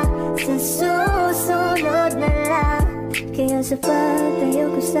lang, sa susunod na lang. Kaya sa pagtayo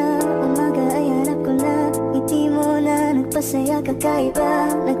ko sa umaga ay hanap ko na ngiti mo na nagpasaya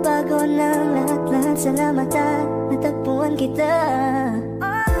kakaiba. Nagbago ng lahat-lahat, salamat at natagpuan kita.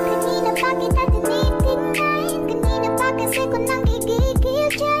 Kanina pa kita tinitingnan, kanina pa kasi ko nang gigigil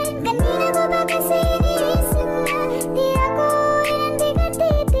dyan. Kanina ko ba kasi iniisip na di ako hindi ka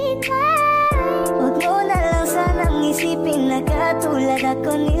titignan. Huwag mo na lang sanang isipin na katulad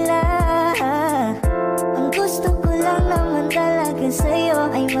ako nila. Ang gusto ko lang naman talaga sa'yo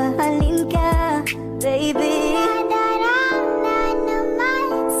ay mahalin ka, baby. Nadarama naman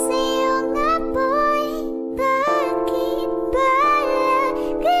sa'yo nga boy. Bakit ba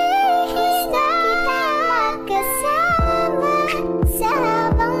lagi na kita magkasama sa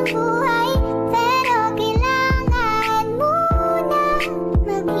habang buhay? Pero kailangan muna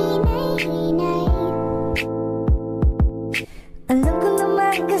maghinay-hinay. Alam ko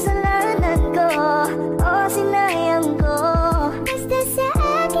naman kasalanan ko, o sinayang ko. Basta sa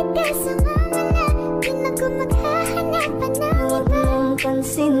akin ka sumama na, di na ko maghahanapan ng Huwag iba. mong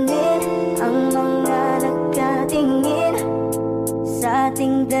pansinin ang mga nagkatingin sa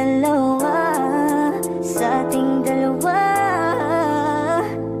ating dalawa, sa ating dalawa.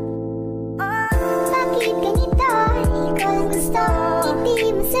 Bakit ganito? Ikaw lang gusto, hindi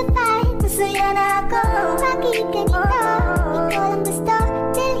mo sapat. Masaya na ako. Bakit ganito? Ikaw lang gusto,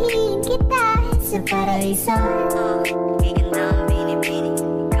 dalhin kita sa paraiso. Kay ganda ang binibini,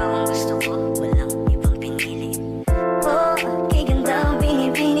 ikaw ang gusto ko, walang ibang pinili. Oh, kay ganda ang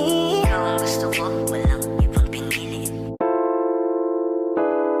binibini, ikaw ang gusto ko, walang ibang pinili.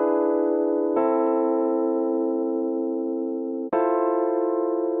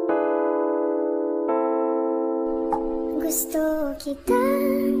 Gusto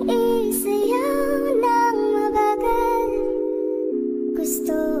kitang isayaw ng mabagal.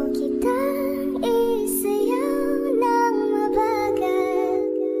 Gusto kitang isayaw ng mabagal.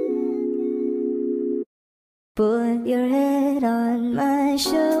 Put your head on my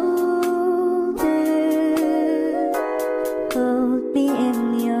shoulder, hold me in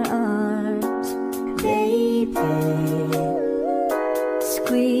your arms, baby.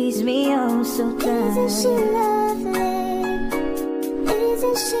 Squeeze me oh so Isn't she tight. lovely?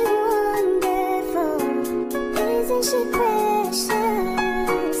 Isn't she wonderful? Isn't she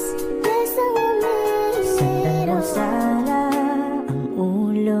precious? Yes, I will miss Sundan it mo all. sana ang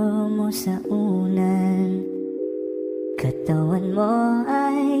ulo mo sa unan. Katawan mo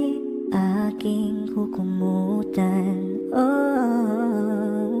ay aking kukumutan.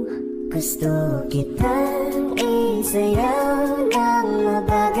 Oh, gusto kitang isayaw ng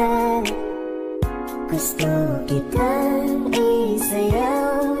mabagal. Gusto kitang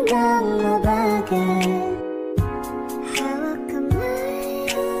isayaw ng mabagal. Hawak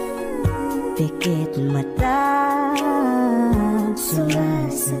kamay, Pikit mata,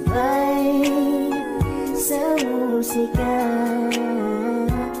 sumasabay sa musika.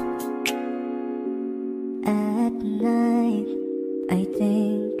 At night, I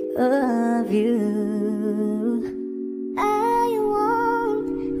think of you. I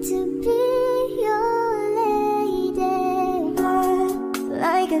want to be your lady.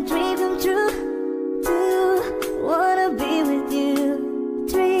 Like a dream come true. 2, wanna be with you.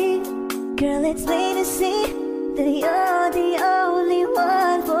 3, girl, it's plain to see that you're the only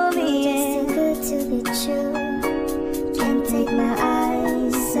one for me. Just too good to be true. Can't take my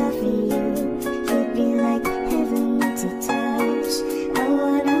eyes off of you. You'd be like heaven to touch. I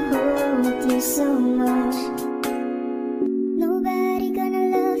wanna hold you so much. Nobody gonna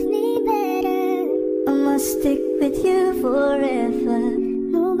love me better. I must stick with you forever.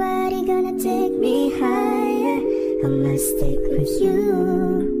 Nobody gonna take me higher. I must stick with you.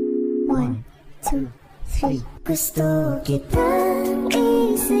 1, 2, 3. Gusto kitang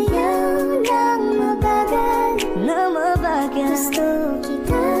isayaw ng mabagal. Na mabagal. Gusto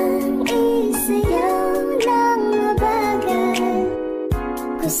kitang isayaw ng mabagal.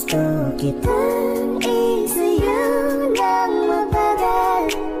 Gusto kitang isayaw ng mabagal.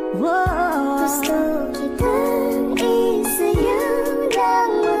 Whoa. Gusto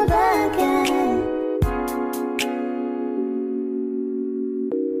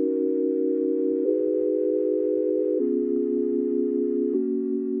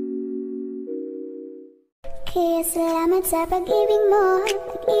Kaya salamat sa pag-ibig mo.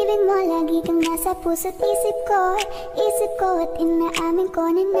 Pag-ibig mo, lagi kang nasa puso't isip ko. Isip ko at inaamin ko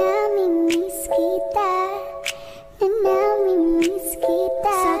na namimiss kita. Na namimiss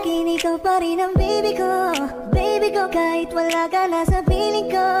kita. Sa'kin ikaw pa rin ang baby ko. Baby ko kahit wala ka na sa piling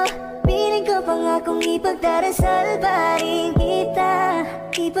ko. Piling ko pangakong ipagdarasal pa rin kita.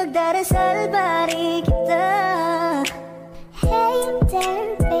 Ipagdarasal pa rin kita. Hey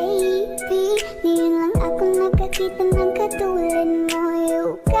there baby, ngayon lang ako nakakita ng katulad mo.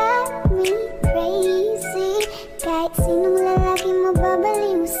 You got me crazy, kahit sinong lalaki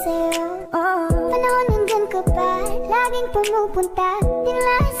mababaliw sa'yo. Panahon nandyan ka pa, laging pumupunta. Di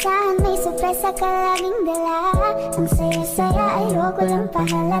lasahan, may sorpresa ka laging dala. Ang saya-saya, ayoko lang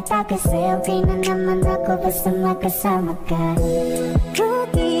pahalata. Kasi okay na naman ako basta magkasama ka.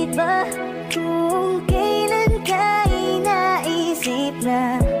 Bakit ba kung kailan ka inaisip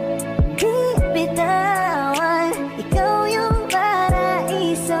na di bitawan? Ikaw yung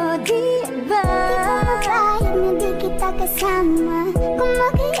paraiso, di ba? Di ko mapayag na di kita kasama. Kung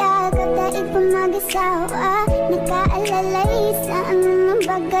mag-iag at daig pa mag-asawa. Nakaalalay sa anong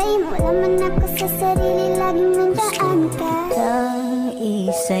bagay. Wala man ako sa sarili, laging nandaan ka. Ang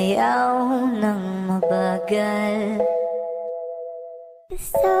isayaw ng mabagal.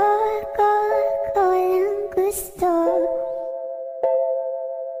 Gusto ko lang gusto.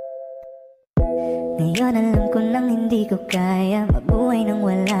 Ngayon alam ko nang hindi ko kaya mabuhay nang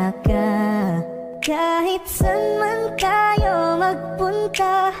wala ka. Kahit saan man tayo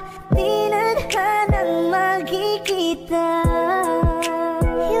magpunta, di na nang magkikita.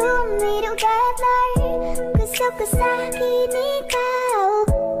 You want me together, gusto ko sa'kin ikaw.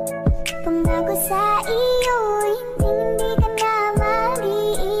 Pangako sa iyo, hindi ka na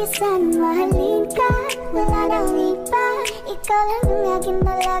mag-iisa. Mahalin ka, wala nang iba. Ikaw lang ang aking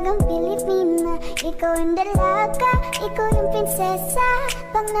dalagang Pilipina. Ikaw ang dalaga, ikaw yung prinsesa.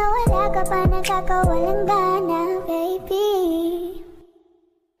 Pag nawala ka pa, nakakawalang gana, baby.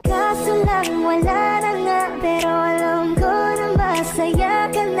 Kaso lang wala na nga, pero alam ko na masaya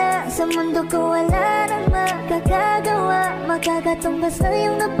ka na. Sa mundo ko wala nang makakagawa, makakatumbas na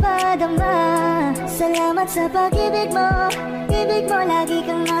yung napadama. Salamat sa pag-ibig mo. Ibig mo, lagi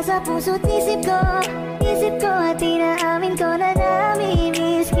kang nasa puso't isip ko. Isip ko at inaamin ko na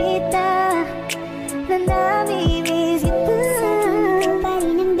namimiss kita. Na namimiss kita. Sa'kin ikaw pa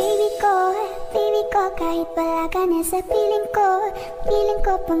rin ang baby ko. Baby ko, kahit wala ka na sa piling ko. Piling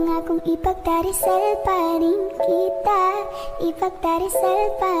ko pangakong ipagdarasal pa rin kita. Ipagdarasal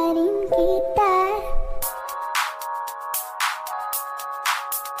pa rin kita.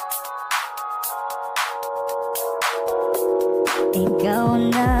 Ikaw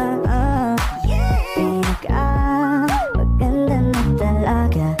na ang pinaka-maganda na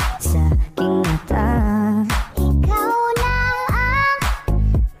talaga sa aking mata. Ikaw na ang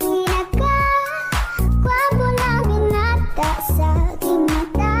pinaka-gwapo na binata sa aking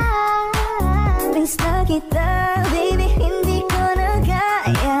mata. Miss na kita, baby, hindi ko na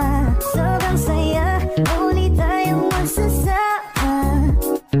kaya. Sobrang saya, uli tayong magsasama.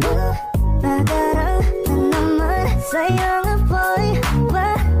 Nadarang na naman sa'yo nga boy.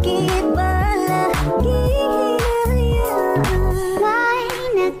 Bakit ba lagi hinayaan? May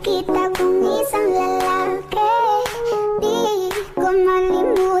nakita kong isang lalaki. Di ko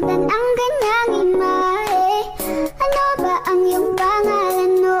malimutan ang kanyang imahe. Ano ba ang iyong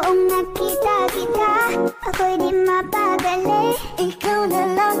pangalan noong nakita kita? Ako'y di mapagali. Ikaw na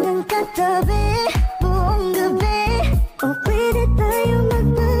lang ang katabi buong gabi. O pwede tayo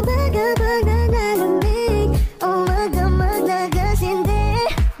magbabaga-bag na nalamig. O magdamag na gasindi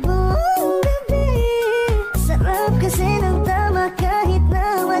buong gabi. Sarap kasi ng tama kahit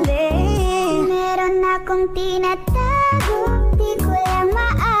na mali. Meron akong tinatago, di ko lang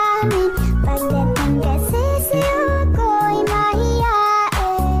maamin. Pagdating kasi sa'yo ako'y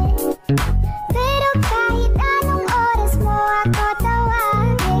mahiyain. Pero kahit anong oras mo ako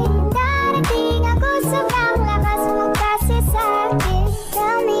tawagin, darating ako sobrang lakas mo kasi sa'kin.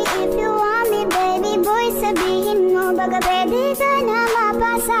 Tell me if you want me, baby boy, sabihin mo. Baga pwede ka na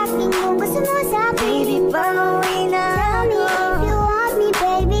mapasakin kung gusto mo sa Baby, pauwi na Tell me ako. if you want me,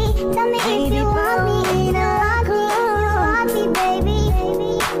 baby. Tell me if you want me, if you want me, if you want me, baby.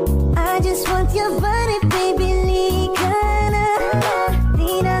 I just want your body, baby, lika na.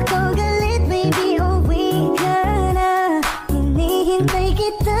 Di na ko galit, baby, uwi ka na. Hinihintay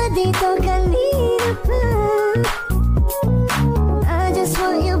kita dito kanina pa. I just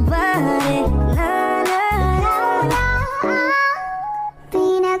want your body, na na na. Ikaw na ang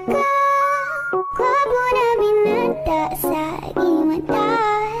pinaka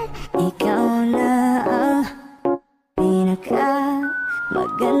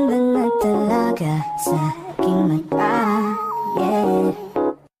maganda na talaga sa aking mata, yeah.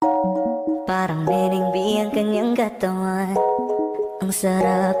 Parang binigbi ang kanyang katawan, ang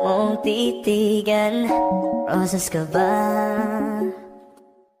sarap mong titigan. Roses ka ba?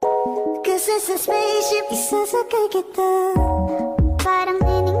 Kasi sa spaceship isasakay kita. Parang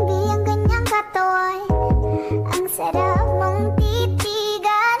binigbi ang kanyang katawan, ang sarap mong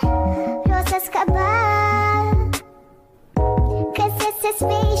titigan. Roses ka ba? Kasi sa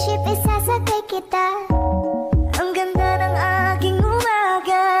spaceship isasakay kita. Ang ganda ng aking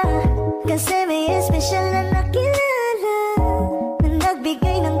umaga, kasi may espesyal na nakilala, na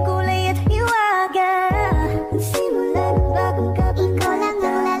nagbigay ng kulay at hiwaga. Simula ng bagong kapag ikaw lang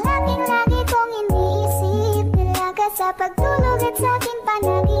ang lalaking lagi kong iniisip, dalaga sa pagtulog at sa aking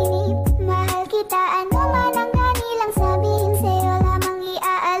panaginip. Mahal kita, ano man ang kanilang sabihin, sa'yo lamang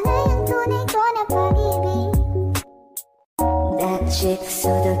iaalay ang tunay ko na pag-ibig. That chick so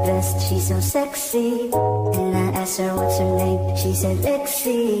the best, she's so sexy. And I asked her what's her name, she said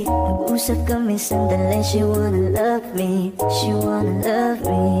Lexi. Nag-usap kami sandali, she wanna love me, she wanna love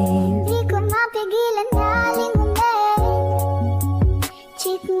me. Di ko mapigilan na lingunin,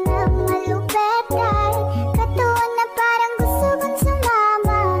 chick na malupet ay katawan na parang gusto kong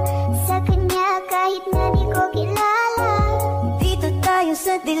sumama sa kanya kahit na di ko kilala. Dito tayo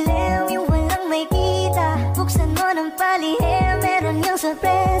sa dilim, yung walang may kita. Buksan mo ng palihim, meron yung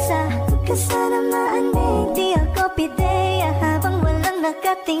sorpresa. Kasana maanig, di ako pideya, habang walang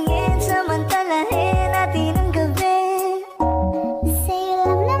nakatingin, samantalahin natin ang gabi. Sa'yo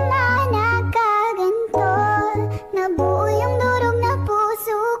lang naman nakaganto, nabuo yung durog na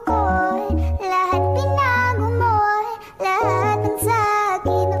puso ko. Lahat pinago mo, lahat ng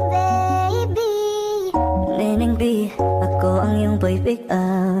sa'kin, oh baby. Neneng B, ako ang iyong boy pick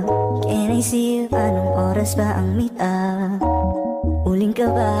up. Can I see you? Anong oras ba ang meet up? Uling ka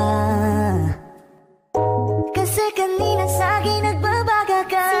ba? Kasi kanina sa'kin nagbabaga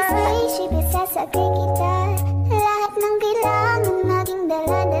ka. Si spaceship isasakay kita, lahat ng kailangan naging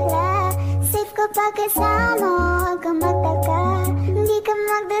dala-dala. Safe kapag kasama, huwag kang magtaka, hindi ka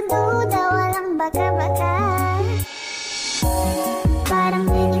magdaduda, walang baka-baka. Parang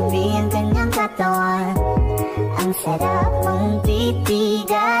binigbi ang kanyang katawan, ang sarap mong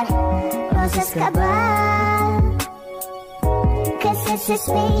titigan. Roses ka ba? Kasi sa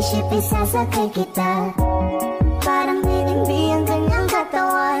spaceship isasakay kita. Parang binigbi ang kanyang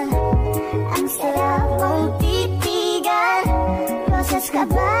katawan, ang sarap mong titigan. Roses ka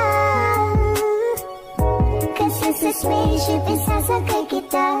ba? Kasi sa spaceship isasakay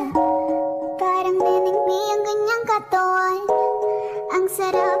kita. Parang binigbi ang kanyang katawan, ang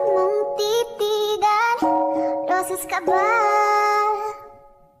sarap mong titigan. Roses ka ba?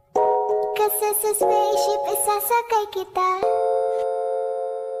 Kasi sa spaceship isasakay kita.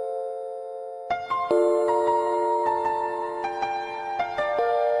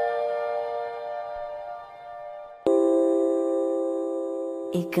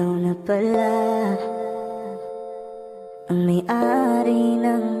 Ikaw na pala ang may-ari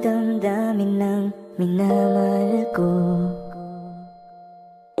ng damdamin ng minamahal ko.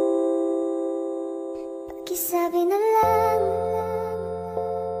 Pakisabi na lang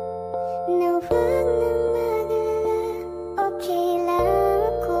na huwag nang mag-alala, okay lang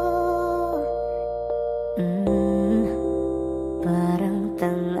ako. Parang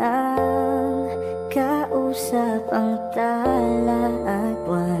tangang kausap ang tala at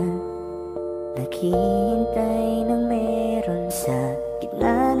buwan, naghihintay ng meron sa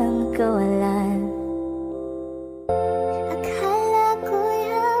gitna ng kawalan. Akala ko'y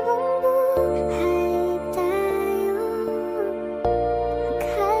habang buhay tayo,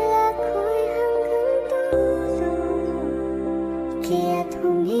 akala ko'y hanggang dulo, kaya't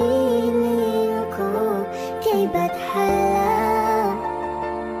humiling ako kay Bathala.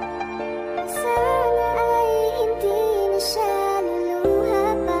 Sana ay hindi na siya luluha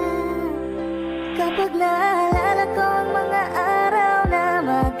pa. Kapag naalala ko ang mga araw na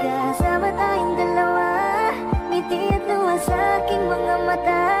magkasama tayong dalawa, ngiti at luha sa aking mga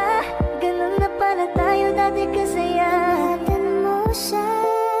mata, ganun na pala tayo dati kasaya. Ingatan mo siya,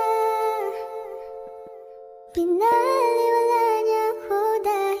 pinaliwala niya ako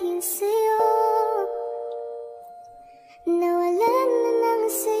dahil sa'yo. Nawalan na ng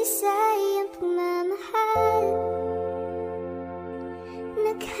saysay ang pagmamahal,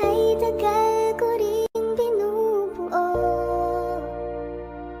 naghay-tagal ko rin binubuo,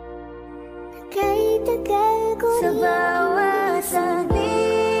 naghay-tagal ko Sa rin bawat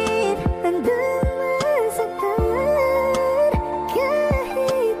saglit, handang masaktan,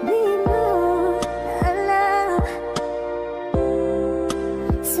 kahit di mo alam.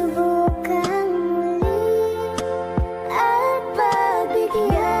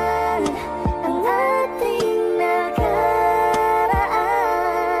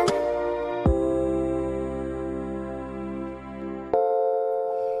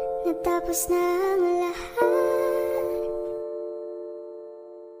 natapos na ang lahat.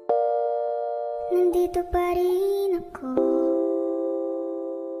 Nandito pa rin ako.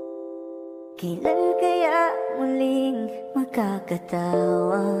 Kailan kaya muling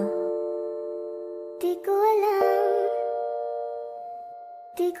makakatawa? Di ko alam,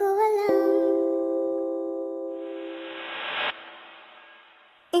 di ko alam.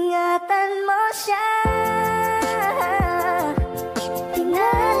 Ingatan mo siya.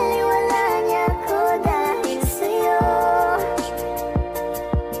 Pinaliwala niya ako dahil sa'yo.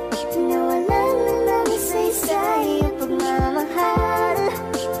 Nawalan na ng saysay ang pagmamahal.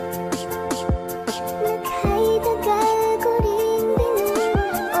 Naghay-tagal ko rin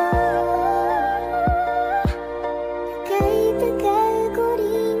binuo. Naghay-tagal ko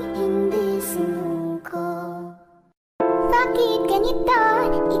rin hindi sinuko. Bakit ganito?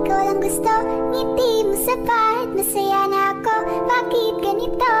 Ikaw lang gusto, ngiti mo sapat, masaya na ako. Bakit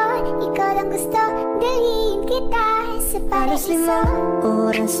ganito? Ikaw lang gusto, dalhin kita sa Alas paraiso. 5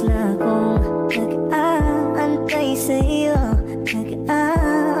 oras na akong nag-aantay sa'yo.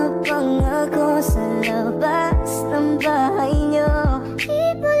 Nag-aabang ako sa labas ng bahay niyo.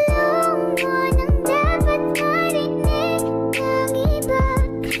 Ibulong mo nang dapat marinig ng iba.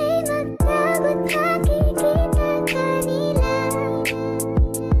 Kay magtagot makikita ka nila.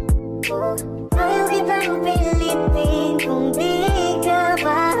 Ayaw kitang pilitin kung di ka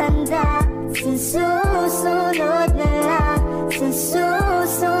pa handa. Sa susunod na lang, sa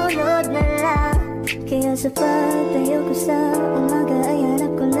susunod na lang. Kaya sa pagtayo ko sa umaga ay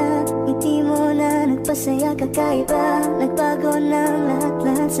hanap ko na ngiti mo na nagpasaya kakaiba. Nagbago ng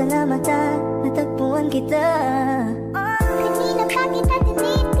lahat-lahat, salamat at natagpuan kita. Kanina pa kita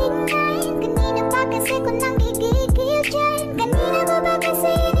tinitingnan, kanina pa kasi ko nang gigigil dyan. Kanina ko ba kasi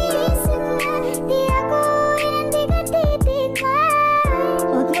iniisip na di ako hindi ka titigman.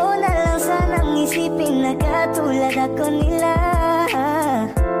 Huwag mo na lang sanang isipin na katulad ako nila.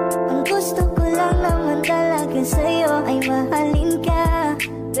 Ang gusto ko lang naman talaga sa'yo ay mahalin ka,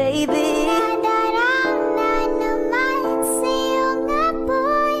 baby. Nadarama naman sa'yo nga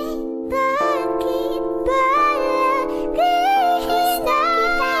boy. Bakit ba laging na kita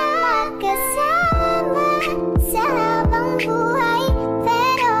magkasama sa habang buhay?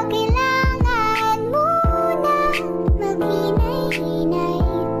 Pero kailangan muna maghinay-hinay.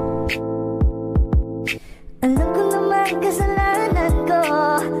 Alam ko naman kasalanan ko,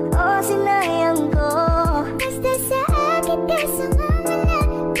 o sinayang ko. Basta sa akin ka sumama na,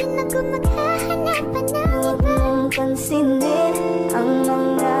 di na ko maghahanapan ng Huwag iba. mong pansinin ang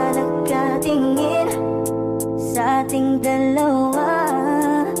mga nagkatingin sa ating dalawa,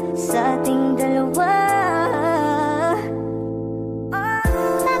 sa ating dalawa.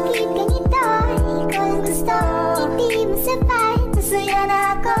 Bakit ganito? Ikaw lang gusto, hindi mo sapat. Masaya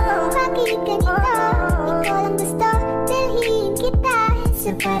na ako. Bakit ganito? Ikaw lang gusto, dalhin kita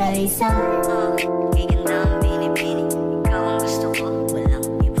sa paraiso. Kay ganda ang binibini, ikaw ang gusto ko, walang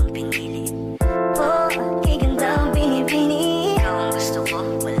ibang pinili. Oh, kay ganda ang binibini, ikaw ang gusto ko,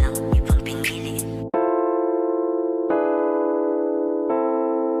 walang ibang pinili.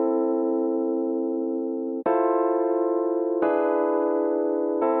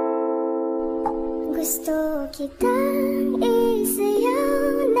 Gusto kitang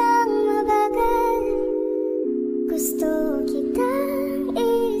isayaw ng mabagal. Gusto kitang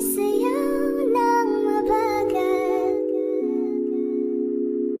isayaw ng mabagal.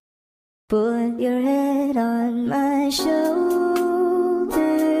 Put your head on my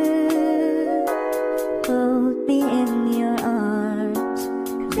shoulder, hold me in your arms,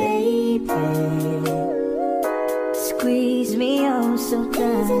 baby. Squeeze me oh so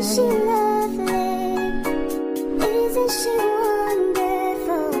Isn't she tight. lovely? Isn't she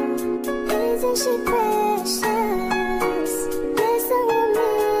wonderful? Isn't she precious? Yes, I will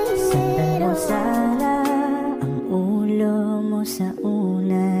miss Sandal it mo all. sana ang ulo mo sa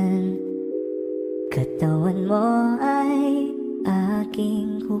unan. Katawan mo ay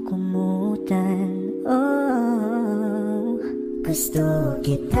aking kukumutan. Oh, gusto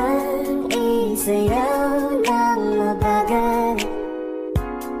kitang isayaw ng mabagal.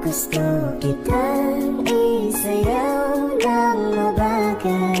 Gusto kitang isayaw ng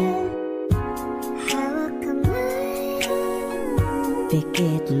mabagal. Hawak kamay,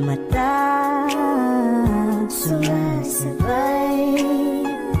 Pikit mata, sumasabay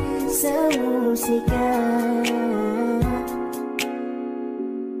sa musika.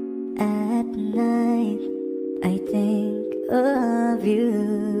 At night, I think of you.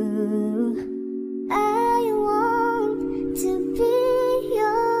 I want to be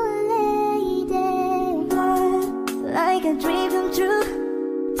your lady. Like a dream come true.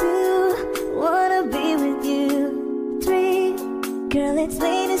 let's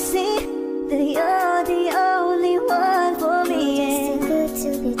wait and see that you're the only one for me. It's too good to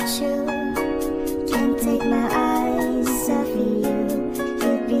be true. Can't take my eyes off of you.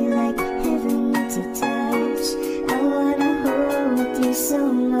 You'd be like heaven to touch. I wanna hold you so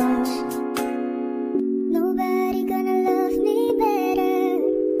much. Nobody gonna love me better.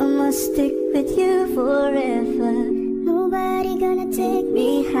 I must stick with you forever. Nobody gonna take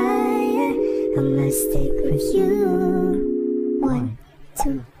me higher. I must stick with you. 1,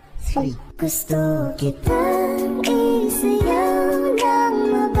 2, 3. Gusto kitang isayaw ng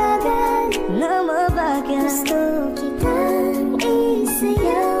mabagal. Gusto kitang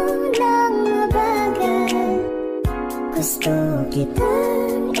isayaw ng mabagal. Gusto kitang